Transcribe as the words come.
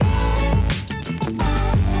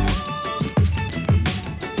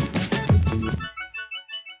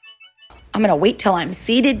I'm going to wait till I'm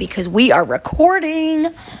seated because we are recording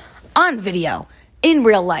on video, in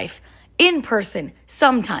real life, in person,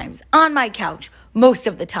 sometimes, on my couch, most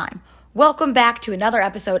of the time. Welcome back to another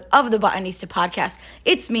episode of the Buttonista podcast.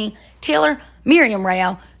 It's me, Taylor Miriam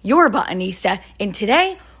Rayo, your Buttonista, and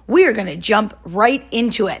today we are going to jump right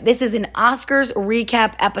into it. This is an Oscars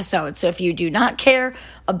recap episode, so if you do not care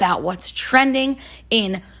about what's trending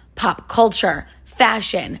in pop culture,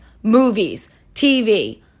 fashion, movies,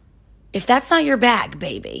 TV, if that's not your bag,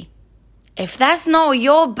 baby, if that's not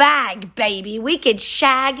your bag, baby, we could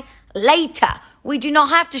shag later. We do not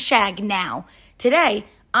have to shag now. Today,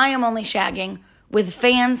 I am only shagging with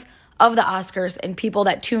fans of the Oscars and people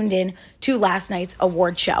that tuned in to last night's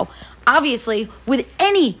award show. Obviously, with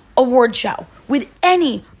any award show, with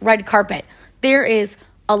any red carpet, there is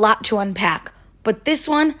a lot to unpack. But this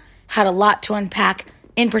one had a lot to unpack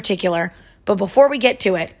in particular. But before we get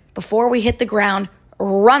to it, before we hit the ground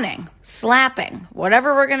running, slapping,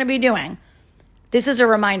 whatever we're going to be doing, this is a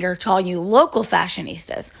reminder to all you local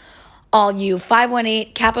fashionistas, all you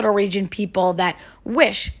 518 Capital Region people that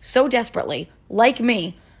wish so desperately, like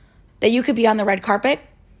me, that you could be on the red carpet.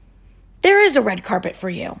 There is a red carpet for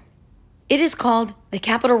you. It is called the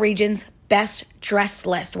Capital Region's Best Dressed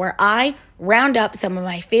List, where I round up some of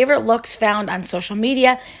my favorite looks found on social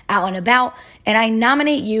media, out and about, and I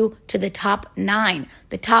nominate you to the top 9.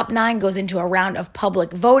 The top 9 goes into a round of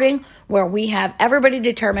public voting where we have everybody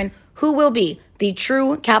determine who will be the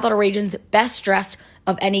true Capital Region's best dressed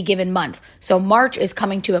of any given month. So March is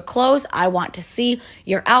coming to a close. I want to see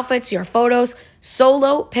your outfits, your photos,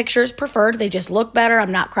 solo pictures preferred. They just look better.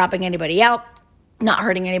 I'm not cropping anybody out, not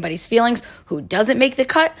hurting anybody's feelings who doesn't make the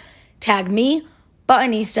cut. Tag me,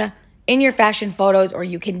 Buttonista, in your fashion photos, or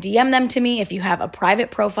you can DM them to me if you have a private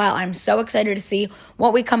profile. I'm so excited to see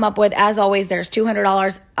what we come up with. As always, there's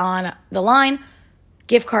 $200 on the line,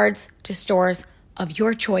 gift cards to stores of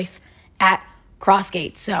your choice at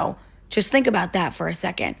Crossgate. So just think about that for a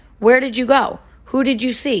second. Where did you go? Who did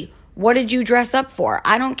you see? What did you dress up for?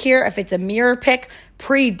 I don't care if it's a mirror pic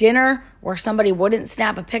pre-dinner where somebody wouldn't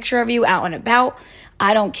snap a picture of you out and about.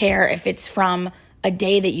 I don't care if it's from a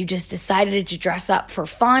day that you just decided to dress up for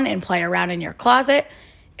fun and play around in your closet.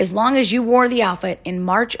 As long as you wore the outfit in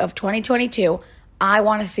March of 2022, I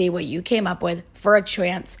want to see what you came up with for a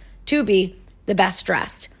chance to be the best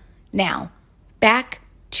dressed. Now, back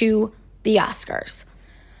to the Oscars.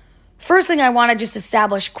 First thing I want to just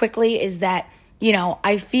establish quickly is that,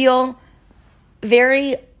 I feel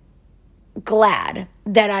very glad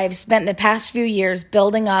that I've spent the past few years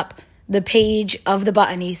building up the page of the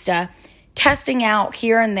Buttonista, testing out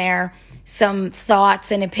here and there some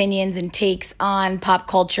thoughts and opinions and takes on pop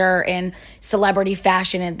culture and celebrity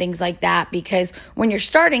fashion and things like that. Because when you're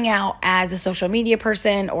starting out as a social media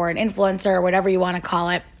person or an influencer or whatever you want to call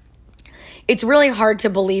it, it's really hard to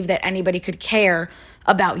believe that anybody could care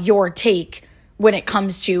about your take when it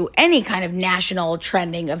comes to any kind of national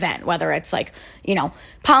trending event, whether it's like,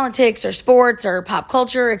 politics or sports or pop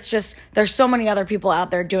culture. It's just, there's so many other people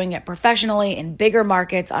out there doing it professionally in bigger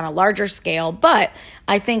markets on a larger scale. But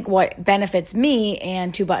I think what benefits me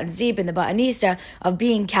and Two Buttons Deep and the Buttonista of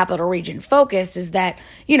being Capital Region focused is that,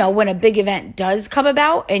 when a big event does come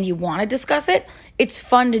about and you want to discuss it, it's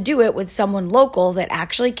fun to do it with someone local that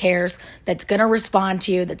actually cares, that's going to respond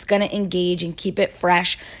to you, that's going to engage and keep it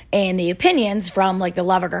fresh. And the opinions from like the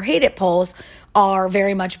love it or hate it polls are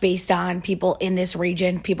very much based on people in this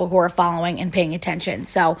region, people who are following and paying attention.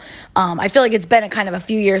 So I feel like it's been a kind of a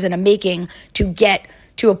few years in the making to get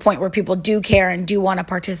to a point where people do care and do want to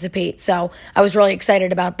participate. So I was really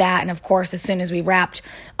excited about that. And of course, as soon as we wrapped,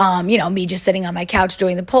 me just sitting on my couch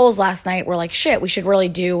doing the polls last night, we're like, shit, we should really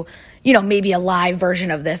do, maybe a live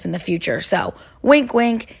version of this in the future. So wink,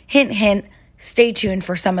 wink, hint, hint, stay tuned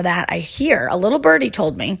for some of that. I hear a little birdie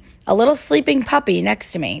told me, a little sleeping puppy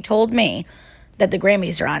next to me told me that the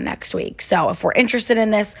Grammys are on next week. So if we're interested in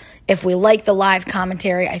this, if we like the live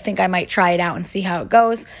commentary, I think I might try it out and see how it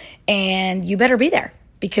goes. And you better be there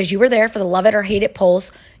because you were there for the love it or hate it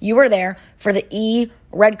polls. You were there for the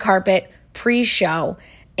red carpet pre-show.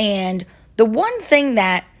 And the one thing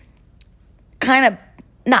that kind of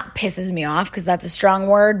not pisses me off, because that's a strong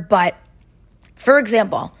word, but for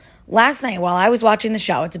example, last night while I was watching the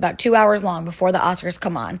show, it's about 2 hours long before the Oscars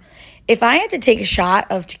come on. If I had to take a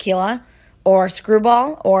shot of tequila or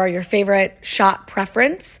Screwball or your favorite shot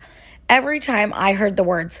preference, every time I heard the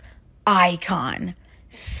words icon,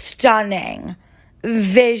 stunning,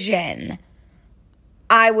 vision,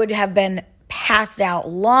 I would have been passed out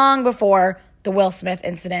long before the Will Smith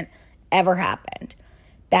incident ever happened.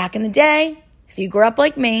 Back in the day, if you grew up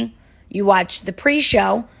like me, you watched the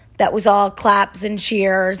pre-show that was all claps and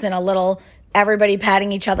cheers and a little everybody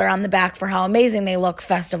patting each other on the back for how amazing they look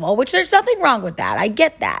festival, which there's nothing wrong with that. I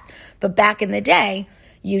get that. But back in the day,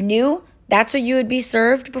 you knew that's what you would be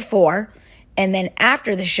served before. And then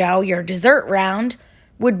after the show, your dessert round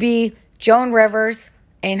would be Joan Rivers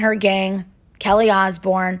and her gang, Kelly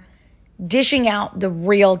Osbourne, dishing out the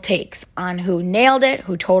real takes on who nailed it,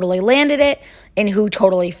 who totally landed it, and who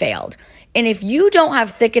totally failed. And if you don't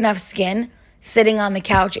have thick enough skin sitting on the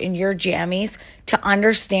couch in your jammies to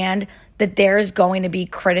understand that there's going to be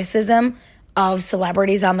criticism of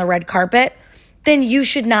celebrities on the red carpet, then you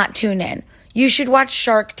should not tune in. You should watch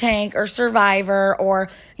Shark Tank or Survivor, or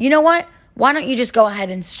you know what? Why don't you just go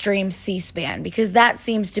ahead and stream C-SPAN? Because that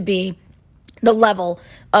seems to be the level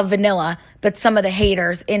of vanilla that some of the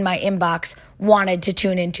haters in my inbox wanted to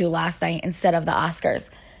tune into last night instead of the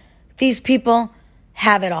Oscars. These people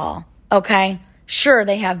have it all, okay? Sure,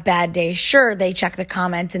 they have bad days. Sure, they check the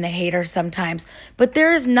comments and the haters sometimes. But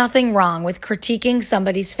there is nothing wrong with critiquing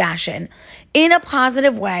somebody's fashion in a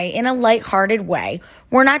positive way, in a lighthearted way.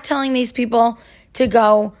 We're not telling these people to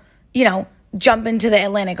go, jump into the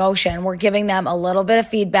Atlantic Ocean. We're giving them a little bit of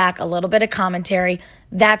feedback, a little bit of commentary.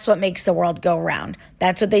 That's what makes the world go round.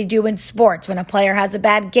 That's what they do in sports when a player has a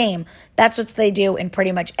bad game. That's what they do in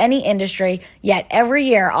pretty much any industry. Yet every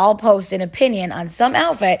year I'll post an opinion on some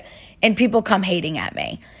outfit and people come hating at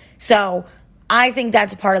me. So I think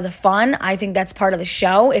that's part of the fun. I think that's part of the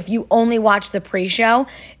show. If you only watch the pre-show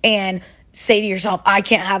and say to yourself, I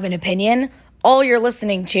can't have an opinion, all you're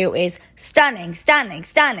listening to is stunning, stunning,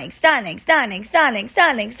 stunning, stunning, stunning, stunning,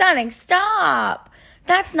 stunning, stunning. Stop.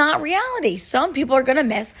 That's not reality. Some people are going to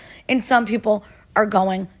miss and some people are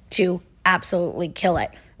going to absolutely kill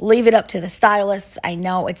it. Leave it up to the stylists. I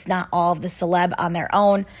know it's not all of the celeb on their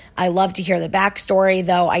own. I love to hear the backstory,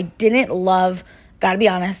 though I didn't love, gotta be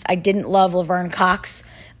honest, I didn't love Laverne Cox.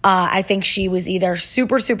 I think she was either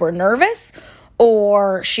super, super nervous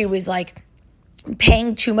or she was like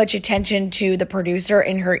paying too much attention to the producer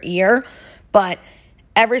in her ear. But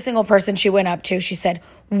every single person she went up to, she said,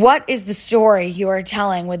 "What is the story you are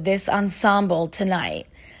telling with this ensemble tonight?"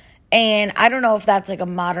 And I don't know if that's like a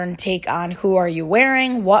modern take on who are you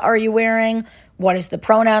wearing, what are you wearing, what is the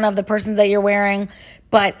pronoun of the persons that you're wearing,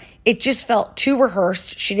 but it just felt too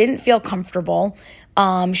rehearsed. She didn't feel comfortable.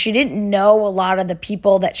 She didn't know a lot of the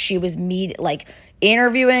people that she was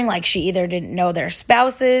interviewing. Like she either didn't know their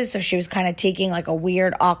spouses, so she was kind of taking like a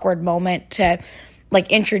weird, awkward moment to like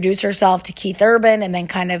introduce herself to Keith Urban and then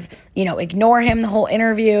kind of, ignore him the whole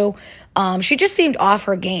interview. She just seemed off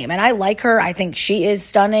her game, and I like her. I think she is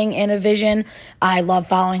stunning in a vision. I love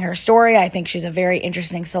following her story. I think she's a very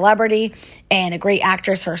interesting celebrity and a great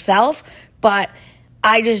actress herself, but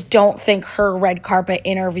I just don't think her red carpet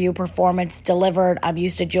interview performance delivered. I'm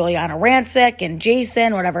used to Juliana Rancic and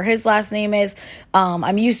Jason, whatever his last name is.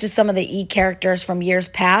 I'm used to some of the E characters from years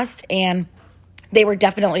past, and they were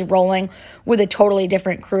definitely rolling with a totally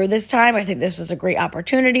different crew this time. I think this was a great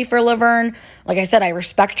opportunity for Laverne. Like I said, I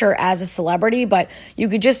respect her as a celebrity, but you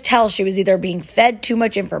could just tell she was either being fed too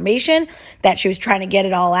much information, that she was trying to get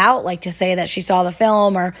it all out, like to say that she saw the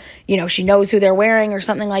film or, she knows who they're wearing or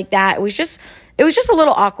something like that. It was just a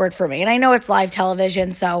little awkward for me. And I know it's live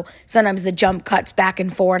television, so sometimes the jump cuts back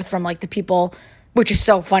and forth from like the people, which is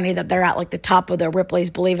so funny that they're at like the top of the Ripley's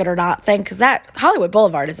Believe It or Not thing, because that Hollywood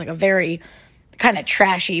Boulevard is like a very kind of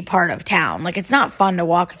trashy part of town. Like it's not fun to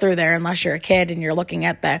walk through there unless you're a kid and you're looking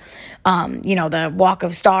at the, the Walk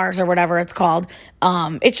of Stars or whatever it's called.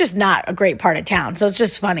 It's just not a great part of town. So it's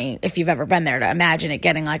just funny if you've ever been there to imagine it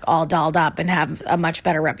getting like all dolled up and have a much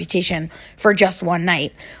better reputation for just one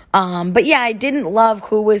night. But yeah, I didn't love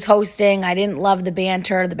who was hosting. I didn't love the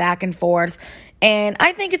banter, the back and forth. And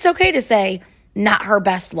I think it's okay to say not her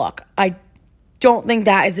best look. I don't think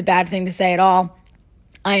that is a bad thing to say at all.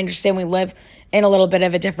 I understand we live in a little bit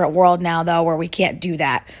of a different world now, though, where we can't do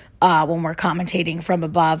that when we're commentating from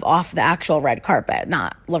above off the actual red carpet.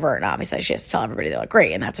 Not Laverne, obviously. She has to tell everybody they look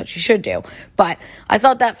great, and that's what she should do. But I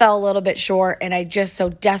thought that fell a little bit short, and I just so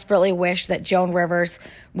desperately wish that Joan Rivers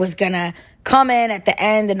was going to come in at the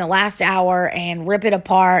end in the last hour and rip it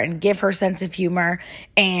apart and give her sense of humor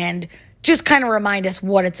and just kind of remind us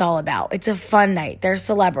what it's all about. It's a fun night. They're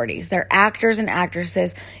celebrities. They're actors and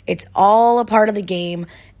actresses. It's all a part of the game,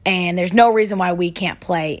 and there's no reason why we can't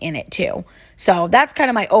play in it too. So that's kind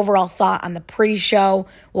of my overall thought on the pre-show.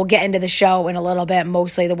 We'll get into the show in a little bit,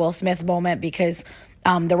 mostly the Will Smith moment, because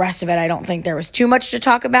the rest of it, I don't think there was too much to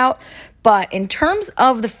talk about. But in terms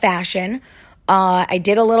of the fashion, I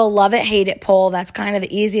did a little love it, hate it poll. That's kind of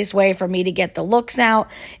the easiest way for me to get the looks out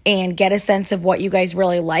and get a sense of what you guys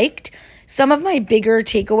really liked. some of my bigger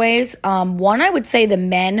takeaways, one, I would say the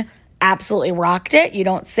men absolutely rocked it. You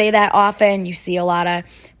don't say that often. You see a lot of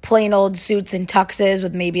plain old suits and tuxes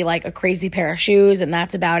with maybe like a crazy pair of shoes, and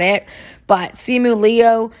that's about it. But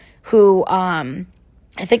Mealeo, who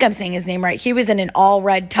I think I'm saying his name right, he was in an all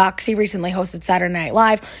red tux. He recently hosted Saturday Night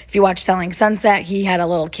Live. If you watch Selling Sunset, he had a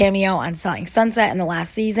little cameo on Selling Sunset in the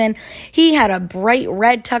last season. He had a bright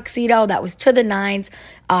red tuxedo that was to the nines.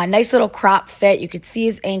 Nice little crop fit. You could see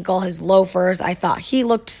his ankle, his loafers. I thought he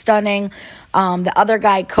looked stunning. The other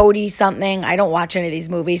guy, Cody something, I don't watch any of these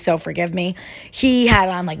movies, so forgive me. He had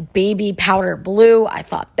on like baby powder blue. I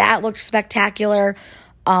thought that looked spectacular.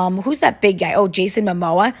 Who's that big guy? Oh, Jason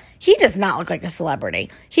Momoa. He does not look like a celebrity.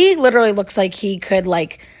 He literally looks like he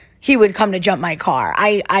would come to jump my car.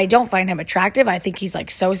 I don't find him attractive. I think he's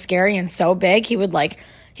like so scary and so big. He's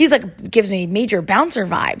like gives me major bouncer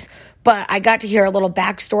vibes. But I got to hear a little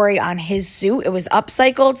backstory on his suit. It was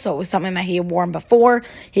upcycled, so it was something that he had worn before.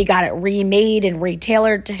 He got it remade and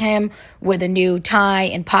retailored to him with a new tie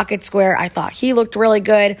and pocket square. I thought he looked really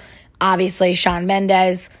good. Obviously, Shawn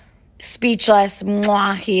Mendes, speechless.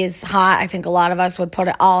 Mwah, he is hot. I think a lot of us would put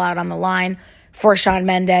it all out on the line for Shawn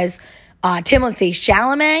Mendes. Timothée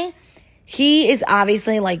Chalamet, he is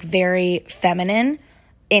obviously like very feminine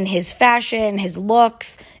in his fashion, his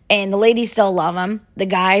looks, and the ladies still love him. The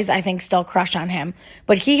guys, I think, still crush on him.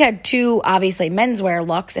 But he had two, obviously, menswear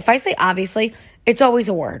looks. If I say obviously, it's always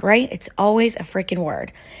a word, right? It's always a freaking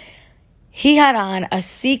word. He had on a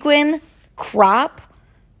sequin crop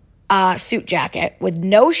suit jacket with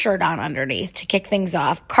no shirt on underneath to kick things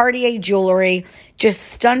off. Cartier jewelry, just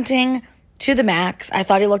stunting to the max. I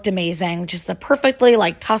thought he looked amazing. Just the perfectly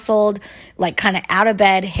like tussled, like kind of out of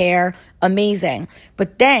bed hair. Amazing.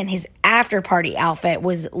 But then his after party outfit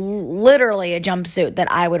was literally a jumpsuit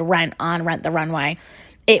that I would rent on Rent the Runway.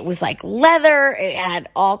 It was like leather. It had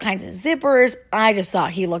all kinds of zippers. I just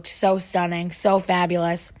thought he looked so stunning, so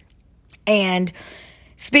fabulous. And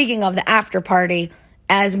speaking of the after party,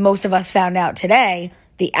 as most of us found out today,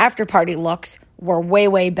 the after party looks were way,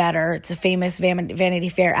 way better. It's a famous Vanity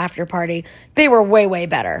Fair after party. They were way, way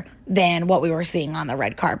better than what we were seeing on the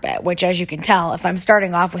red carpet, which, as you can tell, if I'm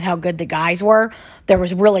starting off with how good the guys were, there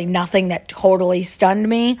was really nothing that totally stunned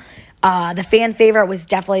me. The fan favorite was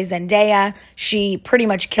definitely Zendaya. She pretty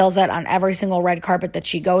much kills it on every single red carpet that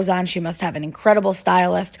she goes on. She must have an incredible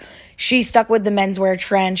stylist. She stuck with the menswear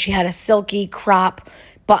trend. She had a silky crop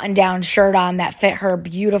button-down shirt on that fit her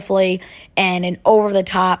beautifully, and an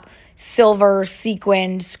over-the-top silver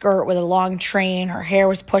sequined skirt with a long train. Her hair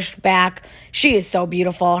was pushed back. She is so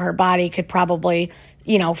beautiful. Her body could probably,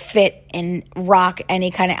 fit and rock any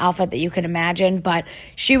kind of outfit that you could imagine, but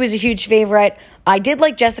she was a huge favorite. I did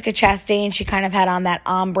like Jessica Chastain. She kind of had on that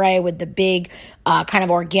ombre with the big kind of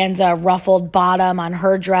organza ruffled bottom on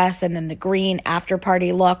her dress, and then the green after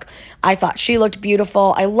party look. I thought she looked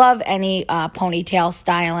beautiful. I love any ponytail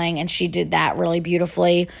styling, and she did that really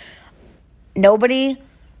beautifully.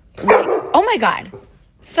 Oh my God,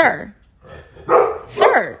 sir,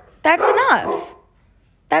 that's enough.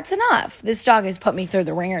 That's enough. This dog has put me through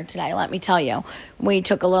the ringer today, let me tell you. We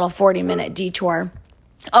took a little 40-minute detour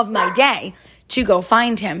of my day to go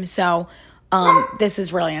find him, so this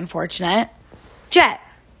is really unfortunate. Jet.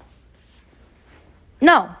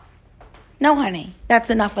 No, honey, that's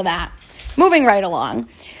enough of that. Moving right along.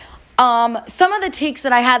 Some of the takes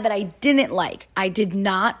that I had that I didn't like. I did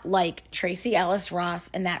not like Tracee Ellis Ross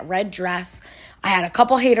in that red dress. I had a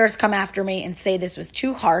couple haters come after me and say this was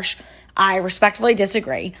too harsh. I respectfully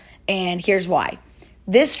disagree, and here's why.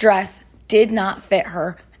 This dress did not fit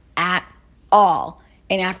her at all.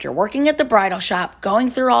 And after working at the bridal shop, going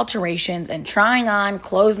through alterations and trying on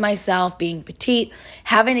clothes myself, being petite,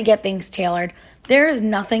 having to get things tailored, there is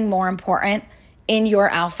nothing more important in your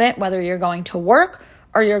outfit, whether you're going to work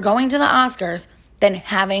or you're going to the Oscars, than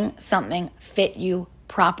having something fit you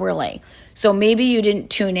properly. So maybe you didn't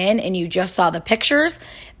tune in and you just saw the pictures.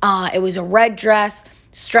 It was a red dress,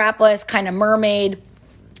 strapless, kind of mermaid.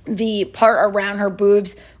 The part around her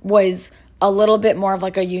boobs was a little bit more of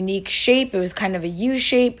like a unique shape. It was kind of a U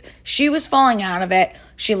shape. She was falling out of it.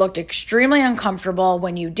 She looked extremely uncomfortable.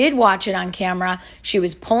 When you did watch it on camera, she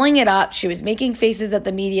was pulling it up. She was making faces at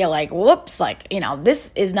the media like, whoops,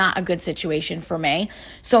 this is not a good situation for me.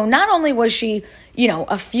 So not only was she,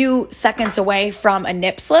 a few seconds away from a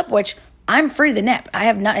nip slip, which I'm free to nip.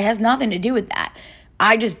 It has nothing to do with that.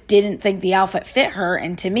 I just didn't think the outfit fit her.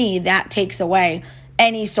 And to me, that takes away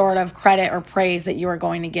any sort of credit or praise that you are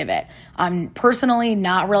going to give it. I'm personally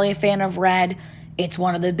not really a fan of red. It's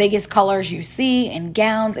one of the biggest colors you see in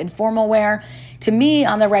gowns and formal wear. To me,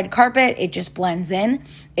 on the red carpet, it just blends in.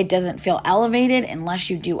 It doesn't feel elevated unless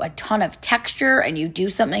you do a ton of texture and you do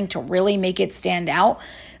something to really make it stand out.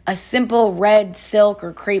 A simple red silk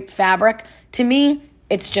or crepe fabric, to me,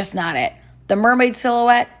 it's just not it. The mermaid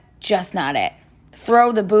silhouette, just not it.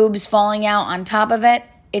 Throw the boobs falling out on top of it,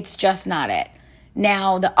 it's just not it.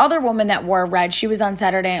 Now, the other woman that wore red, she was on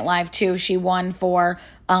Saturday Night Live too. She won for,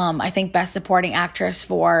 I think, Best Supporting Actress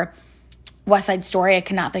for West Side Story. I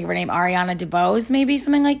cannot think of her name. Ariana DeBose, maybe,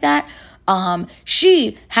 something like that.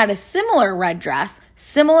 She had a similar red dress,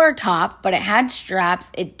 similar top, but it had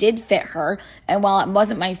straps. It did fit her. And while it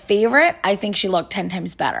wasn't my favorite, I think she looked 10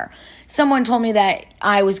 times better. Someone told me that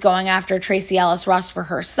I was going after Tracee Ellis Ross for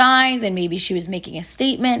her size, and maybe she was making a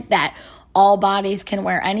statement that all bodies can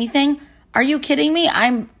wear anything. Are you kidding me?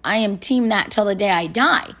 I am team that till the day I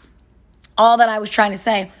die. All that I was trying to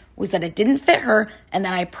say was that it didn't fit her and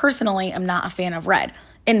that I personally am not a fan of red.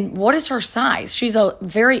 And what is her size? She's a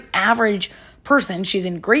very average person. She's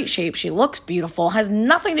in great shape. She looks beautiful. Has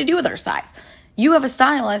nothing to do with her size. You have a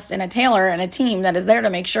stylist and a tailor and a team that is there to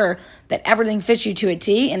make sure that everything fits you to a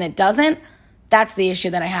T, and it doesn't. That's the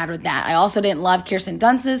issue that I had with that. I also didn't love Kirsten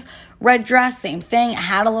Dunst's red dress. Same thing. It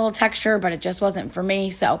had a little texture, but it just wasn't for me.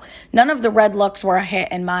 So none of the red looks were a hit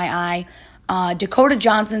in my eye. Dakota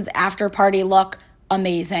Johnson's after party look,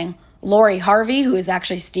 amazing. Lori Harvey, who is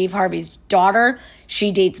actually Steve Harvey's daughter,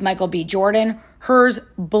 she dates Michael B. Jordan. Hers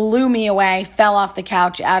blew me away, fell off the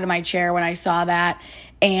couch, out of my chair when I saw that.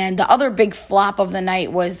 And the other big flop of the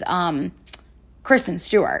night was Kristen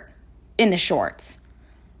Stewart in the shorts.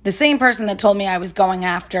 The same person that told me I was going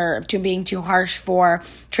after to being too harsh for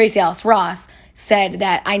Tracee Ellis Ross said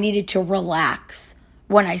that I needed to relax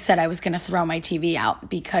when I said I was going to throw my TV out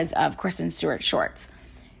because of Kristen Stewart's shorts.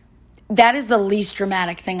 That is the least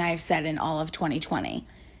dramatic thing I've said in all of 2020.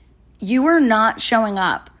 You were not showing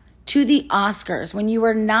up to the Oscars when you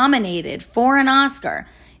were nominated for an Oscar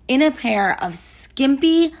in a pair of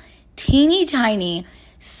skimpy, teeny tiny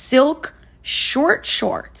silk short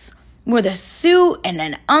shorts with a suit and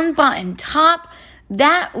an unbuttoned top.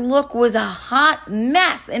 That look was a hot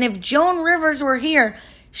mess. And if Joan Rivers were here,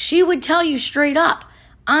 she would tell you straight up,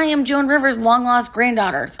 I am Joan Rivers' long-lost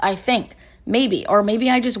granddaughter, I think. Maybe. Or maybe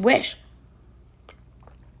I just wish.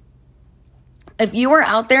 If you were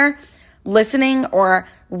out there listening or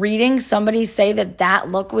reading somebody say that that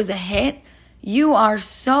look was a hit, you are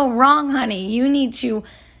so wrong, honey. You need to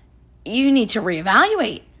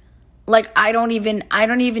reevaluate. Like, I don't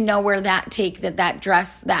even know where that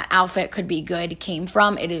dress, that outfit could be good came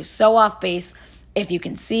from. It is so off base. If you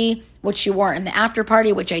can see what she wore in the after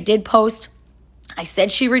party, which I did post, I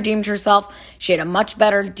said she redeemed herself. She had a much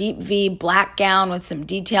better deep V black gown with some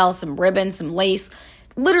details, some ribbon, some lace,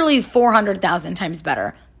 literally 400,000 times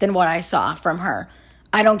better than what I saw from her.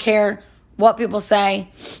 I don't care what people say.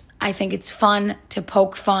 I think it's fun to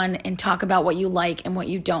poke fun and talk about what you like and what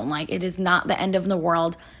you don't like. It is not the end of the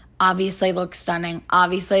world. Obviously looks stunning.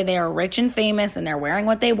 Obviously they are rich and famous and they're wearing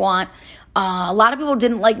what they want. A lot of people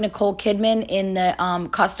didn't like Nicole Kidman in the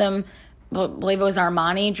custom, I believe it was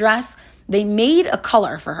Armani dress. They made a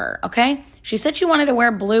color for her, okay? She said she wanted to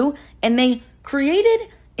wear blue, and they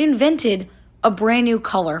invented a brand new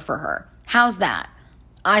color for her. How's that?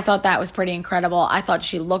 I thought that was pretty incredible. I thought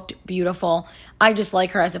she looked beautiful. I just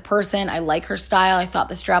like her as a person. I like her style. I thought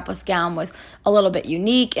the strapless gown was a little bit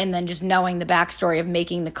unique, and then just knowing the backstory of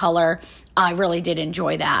making the color, I really did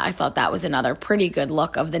enjoy that. I thought that was another pretty good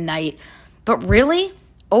look of the night. But really,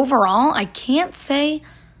 overall, I can't say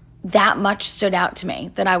that much stood out to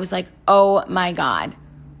me that I was like, oh my God.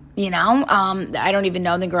 You know, I don't even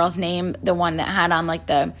know the girl's name, the one that had on like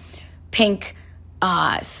the pink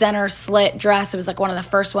center slit dress. It was like one of the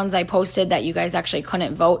first ones I posted that you guys actually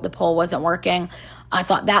couldn't vote. The poll wasn't working. I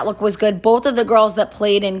thought that look was good. Both of the girls that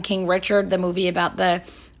played in King Richard, the movie about the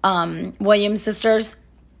Williams sisters,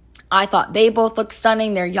 I thought they both looked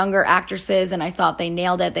stunning. They're younger actresses, and I thought they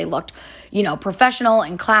nailed it. They looked, professional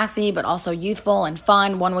and classy, but also youthful and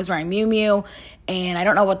fun. One was wearing Miu Miu, and I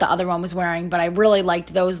don't know what the other one was wearing, but I really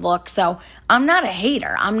liked those looks. So I'm not a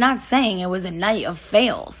hater. I'm not saying it was a night of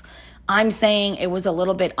fails. I'm saying it was a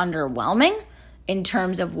little bit underwhelming in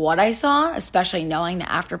terms of what I saw, especially knowing the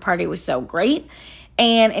after party was so great.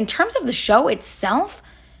 And in terms of the show itself,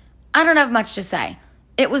 I don't have much to say.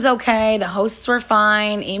 It was okay. The hosts were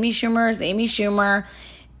fine. Amy Schumer is Amy Schumer.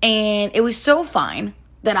 And it was so fine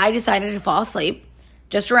that I decided to fall asleep.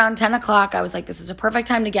 Just around 10 o'clock, I was like, this is a perfect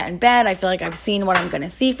time to get in bed. I feel like I've seen what I'm going to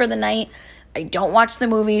see for the night. I don't watch the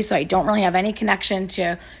movie, so I don't really have any connection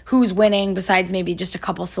to who's winning besides maybe just a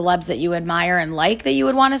couple celebs that you admire and like that you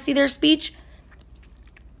would want to see their speech.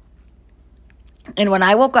 And when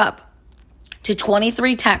I woke up to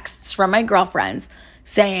 23 texts from my girlfriends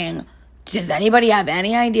saying, does anybody have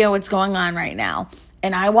any idea what's going on right now?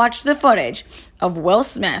 And I watched the footage of Will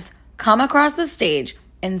Smith come across the stage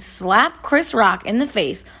and slap Chris Rock in the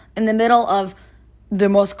face in the middle of the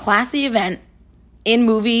most classy event in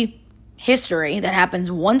movie history that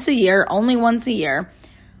happens once a year, only once a year.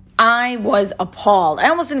 I was appalled. I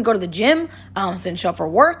almost didn't go to the gym. I almost didn't show up for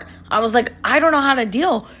work. I was like, I don't know how to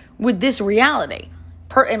deal with this reality.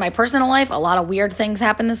 In my personal life, a lot of weird things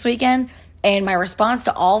happened this weekend, and my response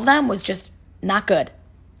to all of them was just not good.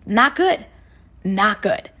 Not good. Not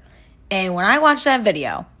good. And when I watched that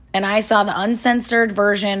video and I saw the uncensored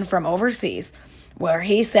version from overseas where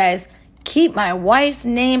he says, keep my wife's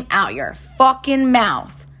name out your fucking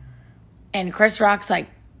mouth. And Chris Rock's like,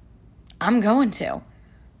 I'm going to.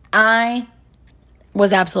 I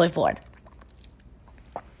was absolutely floored.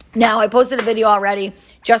 Now, I posted a video already,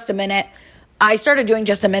 Just a Minute. I started doing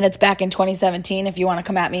Just a Minutes back in 2017. If you want to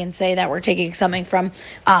come at me and say that we're taking something from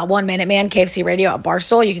 1 Minute Man, KFC Radio at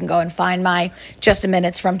Barstool, you can go and find my Just a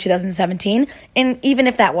Minutes from 2017. And even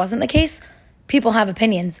if that wasn't the case, people have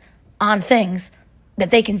opinions on things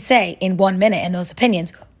that they can say in 1 minute, and those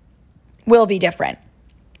opinions will be different.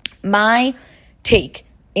 My take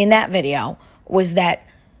in that video was that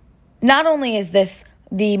not only is this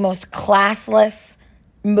the most classless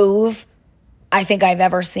move I think I've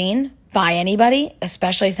ever seen by anybody,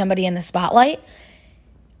 especially somebody in the spotlight,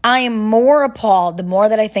 I am more appalled the more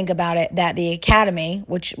that I think about it that the Academy,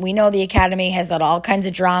 which we know the Academy has had all kinds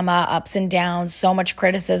of drama, ups and downs, so much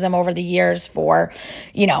criticism over the years for,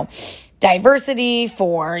 diversity,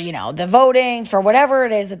 for, the voting, for whatever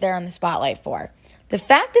it is that they're in the spotlight for. The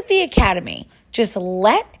fact that the Academy just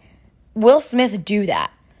let Will Smith do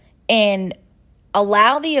that and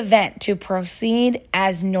allow the event to proceed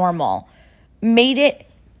as normal made it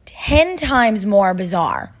 10 times more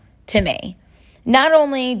bizarre to me. Not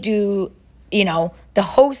only do, the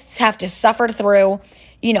hosts have to suffer through,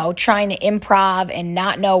 trying to improv and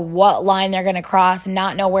not know what line they're going to cross,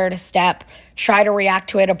 not know where to step, try to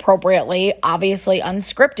react to it appropriately, obviously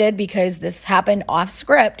unscripted because this happened off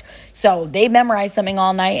script. So they memorized something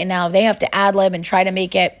all night and now they have to ad-lib and try to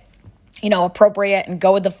make it appropriate and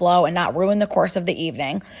go with the flow and not ruin the course of the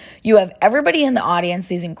evening. You have everybody in the audience,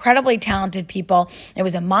 these incredibly talented people. It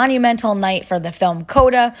was a monumental night for the film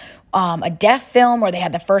Coda, a deaf film where they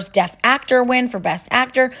had the first deaf actor win for Best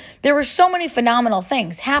Actor. There were so many phenomenal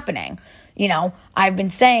things happening. I've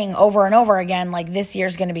been saying over and over again, like this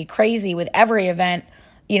year's going to be crazy with every event,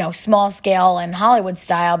 small scale and Hollywood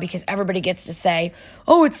style, because everybody gets to say,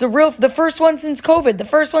 oh, it's the first one since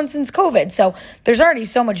COVID. So there's already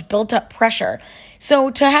so much built up pressure. So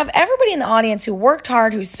to have everybody in the audience who worked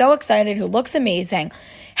hard, who's so excited, who looks amazing,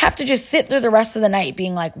 have to just sit through the rest of the night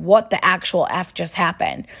being like, what the actual F just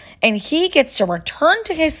happened? And he gets to return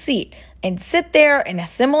to his seat and sit there and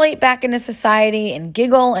assimilate back into society and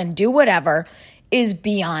giggle and do whatever is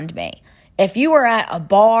beyond me. If you were at a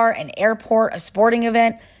bar, an airport, a sporting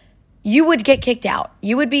event, you would get kicked out.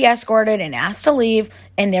 You would be escorted and asked to leave,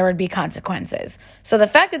 and there would be consequences. So the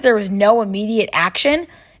fact that there was no immediate action,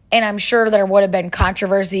 and I'm sure there would have been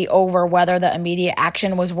controversy over whether the immediate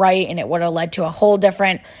action was right, and it would have led to a whole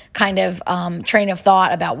different kind of train of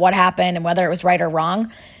thought about what happened and whether it was right or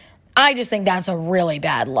wrong. I just think that's a really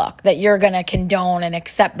bad look, that you're going to condone and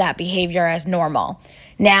accept that behavior as normal.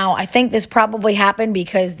 Now, I think this probably happened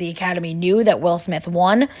because the Academy knew that Will Smith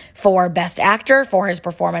won for Best Actor for his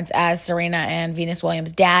performance as Serena and Venus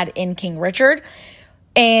Williams' dad in King Richard.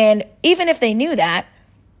 And even if they knew that,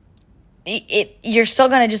 you're still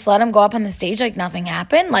going to just let him go up on the stage like nothing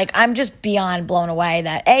happened? Like, I'm just beyond blown away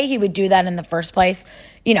that, A, he would do that in the first place.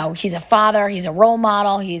 He's a father, he's a role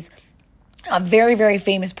model, he's a very, very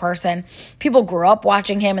famous person. People grew up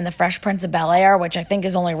watching him in The Fresh Prince of Bel-Air, which I think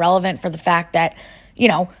is only relevant for the fact that,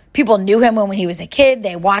 people knew him when he was a kid.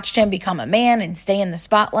 They watched him become a man and stay in the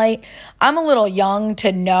spotlight. I'm a little young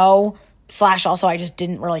to know, / also I just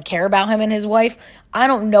didn't really care about him and his wife. I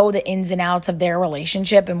don't know the ins and outs of their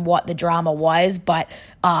relationship and what the drama was, but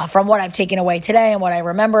from what I've taken away today and what I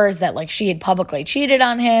remember is that she had publicly cheated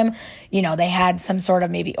on him. They had some sort of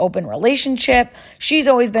maybe open relationship. She's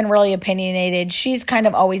always been really opinionated. She's kind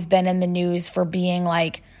of always been in the news for being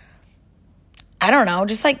I don't know,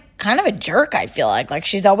 just kind of a jerk, I feel like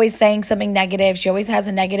she's always saying something negative. She always has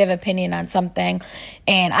a negative opinion on something.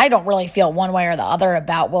 And I don't really feel one way or the other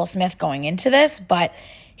about Will Smith going into this, but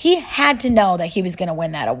he had to know that he was going to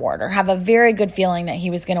win that award or have a very good feeling that he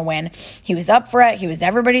was going to win. He was up for it. He was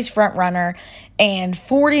everybody's front runner. And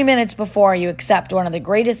 40 minutes before you accept one of the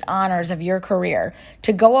greatest honors of your career,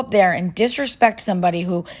 to go up there and disrespect somebody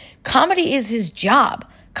who comedy is his job.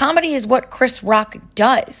 Comedy is what Chris Rock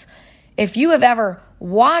does. If you have ever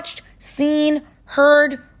watched, seen,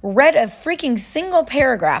 heard, read a freaking single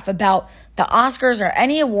paragraph about the Oscars or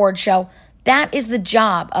any award show, that is the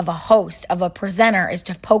job of a host, of a presenter, is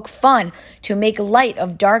to poke fun, to make light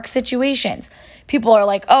of dark situations. People are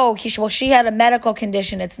like, oh, she had a medical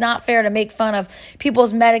condition. It's not fair to make fun of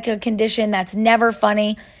people's medical condition. That's never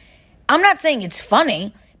funny. I'm not saying it's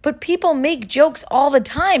funny, but people make jokes all the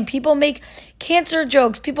time. People make cancer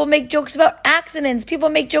jokes. People make jokes about accidents. People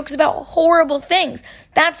make jokes about horrible things.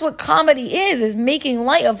 That's what comedy is making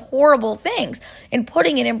light of horrible things and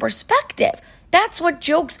putting it in perspective. That's what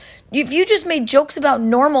jokes, if you just made jokes about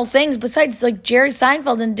normal things besides like Jerry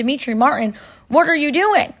Seinfeld and Dimitri Martin, what are you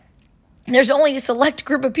doing? There's only a select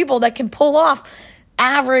group of people that can pull off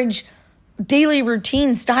average daily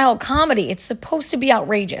routine style comedy. It's supposed to be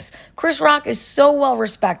outrageous. Chris Rock is so well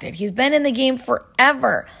respected. He's been in the game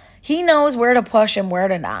forever. He knows where to push and where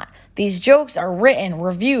to not. These jokes are written,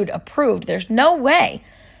 reviewed, approved. There's no way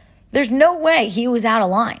he was out of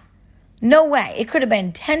line. No way. It could have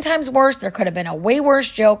been 10 times worse. There could have been a way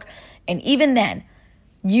worse joke. And even then,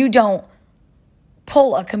 you don't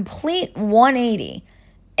pull a complete 180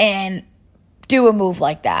 and do a move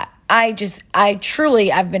like that. I've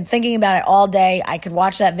been thinking about it all day. I could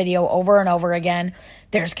watch that video over and over again.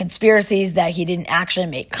 There's conspiracies that he didn't actually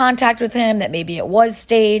make contact with him, that maybe it was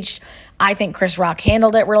staged. I think Chris Rock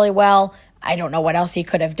handled it really well. I don't know what else he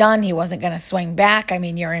could have done. He wasn't going to swing back. I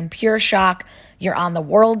mean, you're in pure shock. You're on the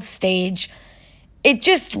world stage. It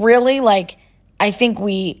just really, I think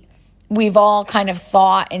we've all kind of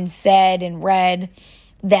thought and said and read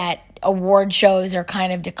that award shows are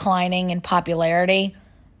kind of declining in popularity.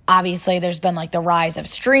 Obviously, there's been the rise of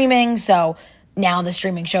streaming, so now the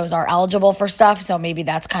streaming shows are eligible for stuff, so maybe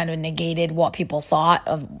that's kind of negated what people thought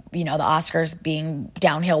of, the Oscars being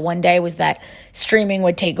downhill one day, was that streaming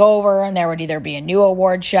would take over and there would either be a new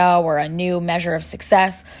award show or a new measure of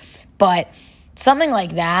success. But something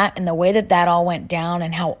like that, and the way that all went down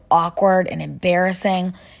and how awkward and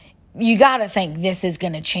embarrassing, you got to think this is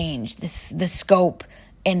going to change the scope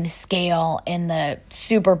and the scale and the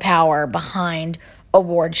superpower behind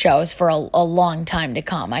award shows for a long time to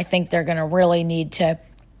come. I think they're going to really need to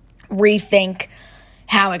rethink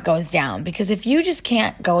how it goes down, because if you just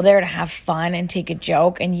can't go there to have fun and take a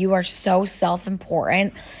joke, and you are so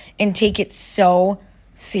self-important and take it so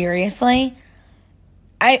seriously,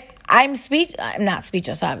 I'm not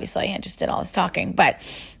speechless, obviously. I just did all this talking, but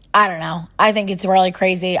I don't know. I think it's really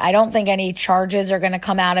crazy. I don't think any charges are going to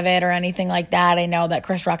come out of it or anything like that. I know that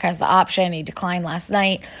Chris Rock has the option. He declined last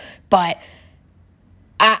night, but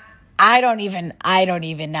I don't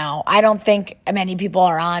even know. I don't think many people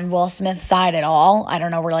are on Will Smith's side at all. I don't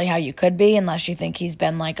know really how you could be, unless you think he's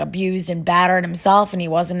been abused and battered himself and he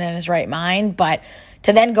wasn't in his right mind. But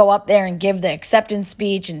to then go up there and give the acceptance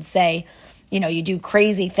speech and say, you do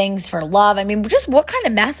crazy things for love. I mean, just what kind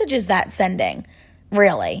of message is that sending,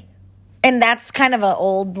 really? And that's kind of an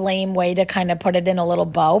old, lame way to kind of put it in a little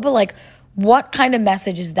bow. But what kind of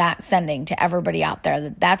message is that sending to everybody out there,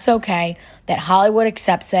 that that's okay, that Hollywood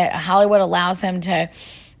accepts it, Hollywood allows him to,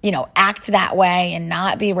 act that way and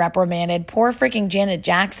not be reprimanded? Poor freaking Janet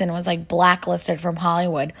Jackson was blacklisted from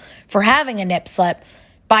Hollywood for having a nip slip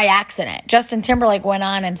by accident. Justin Timberlake went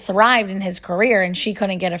on and thrived in his career, and she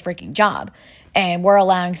couldn't get a freaking job. And we're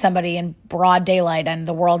allowing somebody in broad daylight on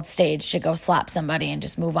the world stage to go slap somebody and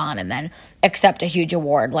just move on and then accept a huge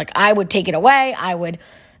award. I would take it away. I would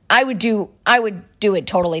do it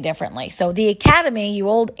totally differently. So the Academy, you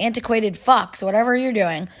old antiquated fucks, whatever you're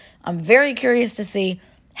doing, I'm very curious to see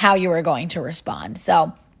how you are going to respond.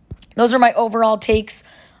 So those are my overall takes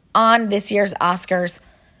on this year's Oscars.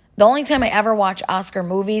 The only time I ever watch Oscar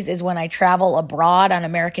movies is when I travel abroad on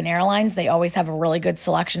American Airlines. They always have a really good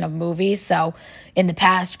selection of movies. So in the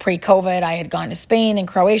past, pre-COVID, I had gone to Spain and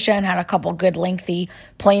Croatia and had a couple good lengthy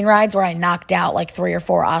plane rides where I knocked out 3 or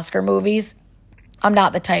 4 Oscar movies. I'm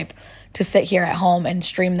not the type to sit here at home and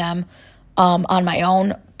stream them on my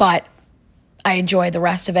own, but I enjoy the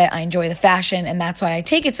rest of it. I enjoy the fashion, and that's why I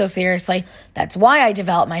take it so seriously. That's why I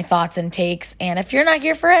develop my thoughts and takes. And if you're not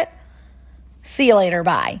here for it, see you later.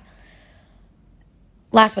 Bye.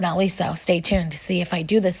 Last but not least, though, stay tuned to see if I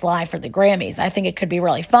do this live for the Grammys. I think it could be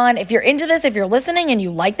really fun. If you're into this, if you're listening and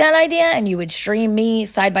you like that idea and you would stream me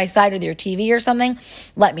side by side with your TV or something,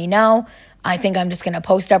 let me know. I think I'm just going to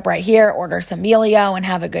post up right here, order some Mealeo, and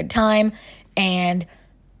have a good time. And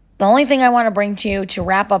The only thing I want to bring to you to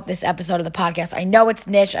wrap up this episode of the podcast, I know it's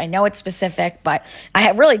niche, I know it's specific, but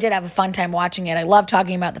I really did have a fun time watching it. I love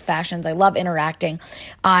talking about the fashions. I love interacting.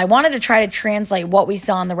 I wanted to try to translate what we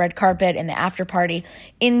saw on the red carpet and the after party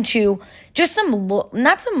into just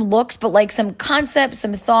not some looks, but like some concepts,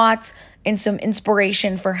 some thoughts, and some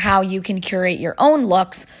inspiration for how you can curate your own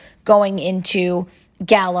looks going into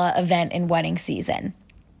gala, event, and wedding season.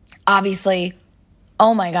 Obviously,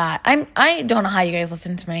 oh my God, I don't know how you guys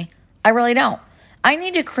listen to me. I really don't. I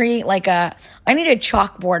need to create I need a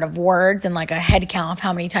chalkboard of words and like a head count of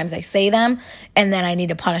how many times I say them. And then I need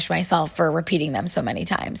to punish myself for repeating them so many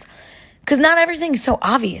times. Because not everything is so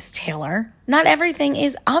obvious, Taylor. Not everything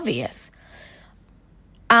is obvious.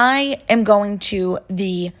 I am going to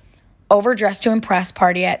the Overdressed to Impress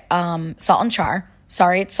party at Salt and Char.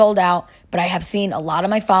 Sorry, it's sold out, but I have seen a lot of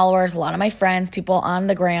my followers, a lot of my friends, people on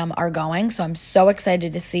the gram are going. So I'm so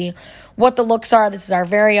excited to see what the looks are. This is our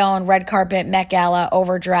very own red carpet, Met Gala,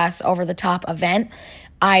 overdress, over the top event.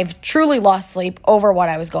 I've truly lost sleep over what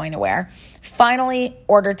I was going to wear. Finally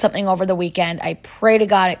ordered something over the weekend. I pray to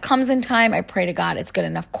God it comes in time. I pray to God it's good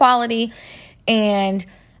enough quality. And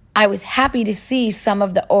I was happy to see some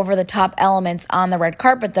of the over-the-top elements on the red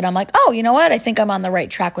carpet that I'm like, oh, you know what? I think I'm on the right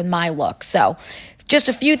track with my look. So just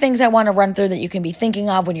a few things I want to run through that you can be thinking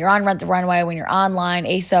of when you're on Rent the Runway, when you're online,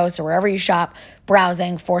 ASOS, or wherever you shop,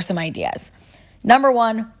 browsing for some ideas. Number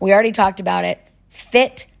one, we already talked about it.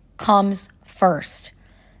 Fit comes first.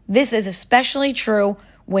 This is especially true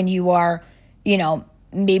when you are,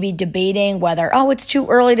 maybe debating whether, it's too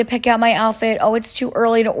early to pick out my outfit. It's too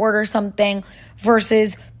early to order something,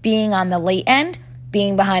 versus being on the late end,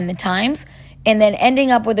 being behind the times, and then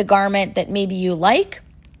ending up with a garment that maybe you like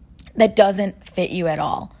that doesn't fit you at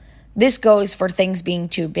all. This goes for things being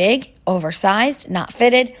too big, oversized, not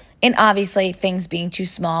fitted, and obviously things being too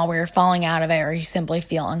small where you're falling out of it or you simply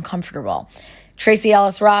feel uncomfortable. Tracy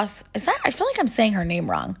Ellis Ross, I feel like I'm saying her name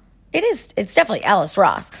wrong. It's definitely Ellis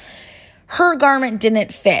Ross. Her garment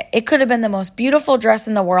didn't fit. It could have been the most beautiful dress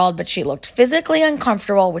in the world, but she looked physically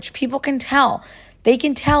uncomfortable, which people can tell. They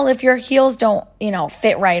can tell if your heels don't,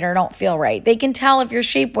 fit right or don't feel right. They can tell if your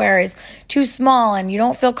shapewear is too small and you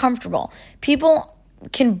don't feel comfortable. People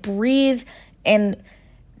can breathe and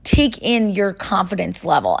take in your confidence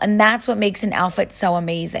level, and that's what makes an outfit so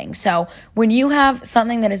amazing. So when you have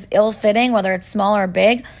something that is ill-fitting, whether it's small or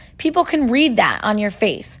big, people can read that on your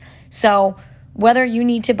face. So whether you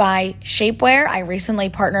need to buy shapewear, I recently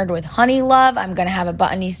partnered with Honey Love. I'm going to have a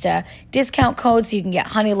Buttonista discount code so you can get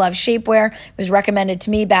Honey Love shapewear. It was recommended to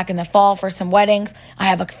me back in the fall for some weddings. I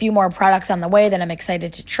have a few more products on the way that I'm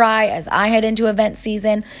excited to try as I head into event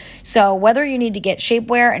season. So whether you need to get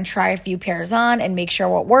shapewear and try a few pairs on and make sure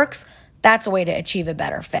what works, that's a way to achieve a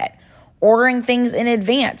better fit. Ordering things in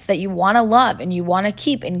advance that you want to love and you want to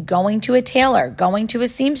keep, and going to a tailor, going to a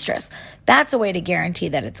seamstress, that's a way to guarantee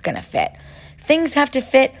that it's going to fit. Things have to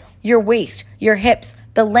fit your waist, your hips,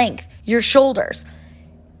 the length, your shoulders.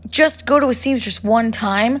 Just go to a seamstress one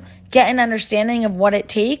time, get an understanding of what it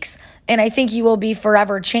takes, and I think you will be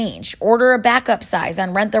forever changed. Order a backup size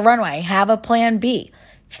on Rent the Runway. Have a plan B.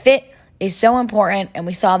 Fit is so important, and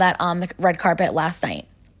we saw that on the red carpet last night.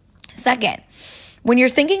 Second, when you're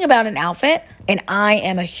thinking about an outfit, and I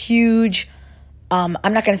am a huge, I'm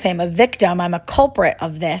not going to say I'm a victim, I'm a culprit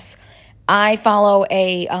of this. I follow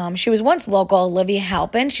she was once local, Olivia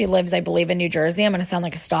Halpin. She lives, I believe, in New Jersey. I'm going to sound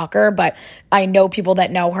like a stalker, but I know people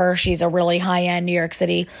that know her. She's a really high-end New York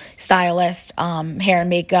City stylist, hair and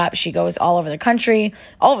makeup. She goes all over the country,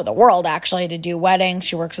 all over the world, actually, to do weddings.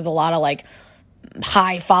 She works with a lot of,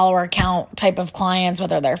 high follower count type of clients,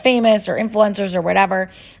 whether they're famous or influencers or whatever.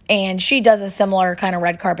 And she does a similar kind of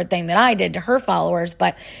red carpet thing that I did to her followers.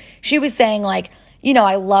 But she was saying,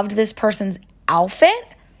 I loved this person's outfit,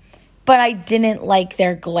 but I didn't like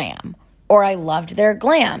their glam, or I loved their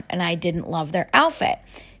glam and I didn't love their outfit.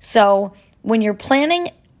 So when you're planning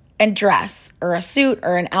a dress or a suit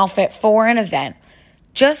or an outfit for an event,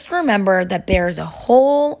 just remember that there's a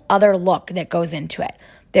whole other look that goes into it.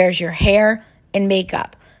 There's your hair and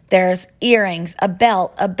makeup. There's earrings, a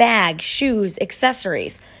belt, a bag, shoes,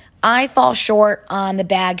 accessories. I fall short on the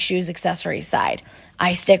bag, shoes, accessories side.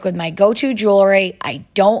 I stick with my go-to jewelry. I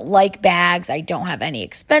don't like bags. I don't have any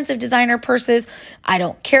expensive designer purses. I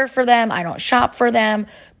don't care for them. I don't shop for them.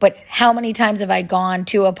 But how many times have I gone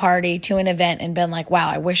to a party, to an event, and been like, wow,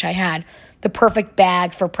 I wish I had the perfect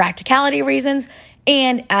bag for practicality reasons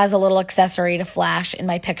and as a little accessory to flash in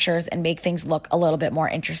my pictures and make things look a little bit more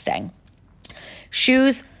interesting.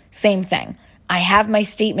 Shoes, same thing. I have my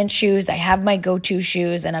statement shoes. I have my go-to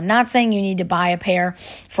shoes. And I'm not saying you need to buy a pair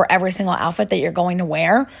for every single outfit that you're going to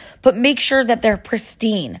wear, but make sure that they're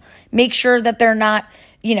pristine. Make sure that they're not,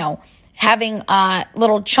 having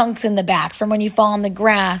little chunks in the back from when you fall on the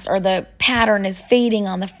grass, or the pattern is fading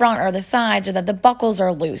on the front or the sides, or that the buckles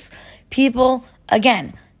are loose. People,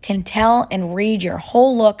 again, can tell and read your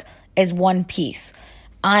whole look as one piece.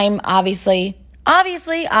 I'm obviously, I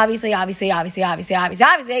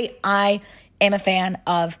am a fan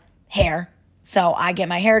of hair. So I get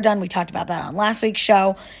my hair done. We talked about that on last week's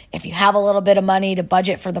show. If you have a little bit of money to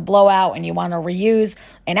budget for the blowout and you want to reuse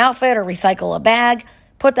an outfit or recycle a bag,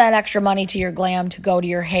 put that extra money to your glam to go to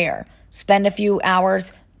your hair. Spend a few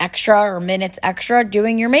hours extra or minutes extra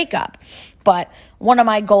doing your makeup. But one of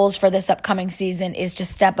my goals for this upcoming season is to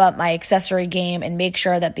step up my accessory game and make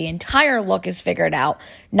sure that the entire look is figured out,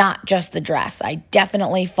 not just the dress. I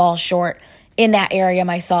definitely fall short in that area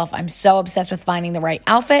myself. I'm so obsessed with finding the right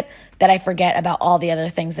outfit that I forget about all the other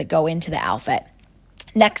things that go into the outfit.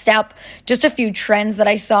 Next up, just a few trends that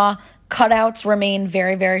I saw. Cutouts remain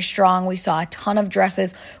very, very strong. We saw a ton of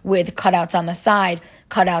dresses with cutouts on the side,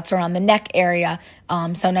 cutouts around the neck area,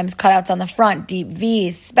 sometimes cutouts on the front, deep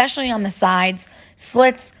V's, especially on the sides,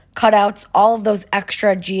 slits, cutouts, all of those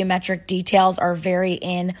extra geometric details are very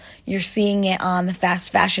in. You're seeing it on the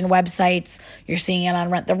fast fashion websites. You're seeing it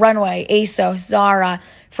on Rent the Runway, ASOS, Zara,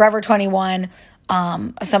 Forever 21,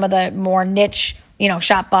 some of the more niche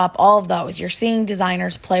Shop Up, all of those. You're seeing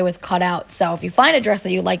designers play with cutouts. So if you find a dress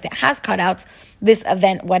that you like that has cutouts this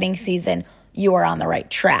event wedding season, you are on the right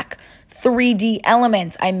track. 3D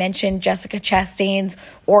elements. I mentioned Jessica Chastain's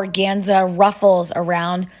organza ruffles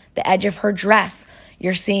around the edge of her dress.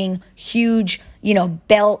 You're seeing huge,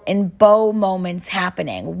 belt and bow moments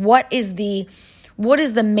happening. What is the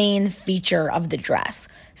main feature of the dress?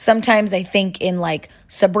 Sometimes I think in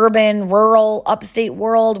suburban, rural, upstate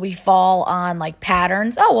world, we fall on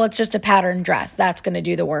patterns. Oh, well, it's just a pattern dress. That's going to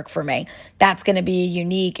do the work for me. That's going to be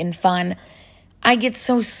unique and fun. I get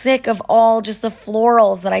so sick of all just the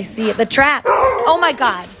florals that I see at the track. Oh my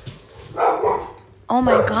God. Oh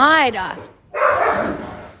my God.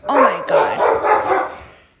 Oh my God.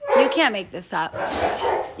 You can't make this up.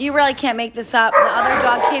 You really can't make this up. The other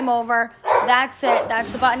dog came over. That's it.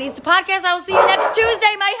 That's the Buttonista podcast. I will see you next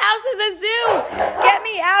Tuesday. My house is a zoo. Get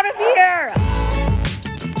me out of here.